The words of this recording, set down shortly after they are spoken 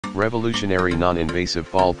Revolutionary non-invasive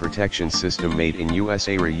fall protection system made in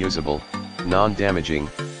USA. Reusable, non-damaging,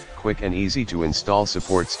 quick and easy to install.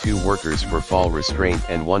 Supports 2 workers for fall restraint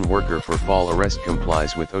and 1 worker for fall arrest.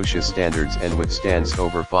 Complies with OSHA standards and withstands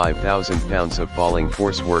over 5,000 pounds of falling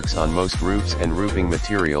force. Works on most roofs and roofing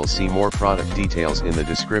materials. See more product details in the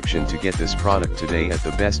description to get this product today at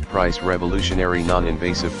the best price. Revolutionary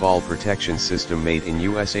non-invasive fall protection system made in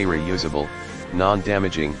USA. Reusable,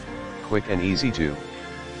 non-damaging, quick and easy to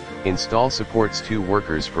install. Supports 2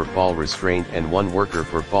 workers for fall restraint and 1 worker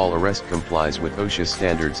for fall arrest. Complies with OSHA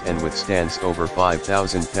standards and withstands over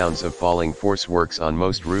 5,000 pounds of falling force. Works on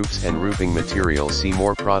most roofs and roofing materials. See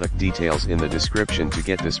more product details in the description to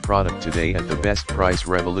get this product today at the best price.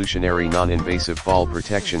 Revolutionary non-invasive fall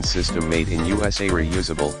protection system made in USA.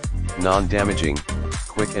 Reusable, non-damaging,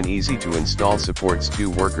 quick and easy to install. Supports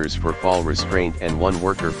 2 workers for fall restraint and 1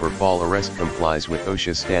 worker for fall arrest. Complies with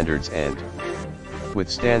OSHA standards and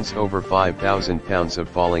withstands over 5,000 pounds of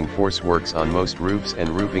falling force. Works on most roofs and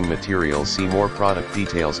roofing materials. See more product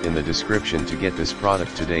details in the description to get this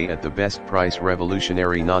product today at the best price.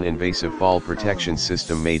 Revolutionary non-invasive fall protection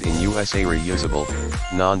system made in USA. Reusable,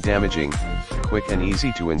 non-damaging, quick and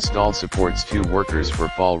easy to install. Supports 2 workers for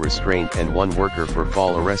fall restraint and 1 worker for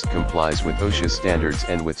fall arrest. Complies with OSHA standards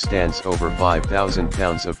and withstands over 5,000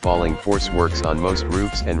 pounds of falling force. Works on most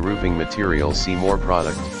roofs and roofing materials. See more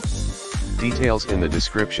product details in the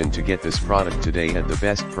description to get this product today at the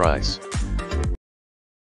best price.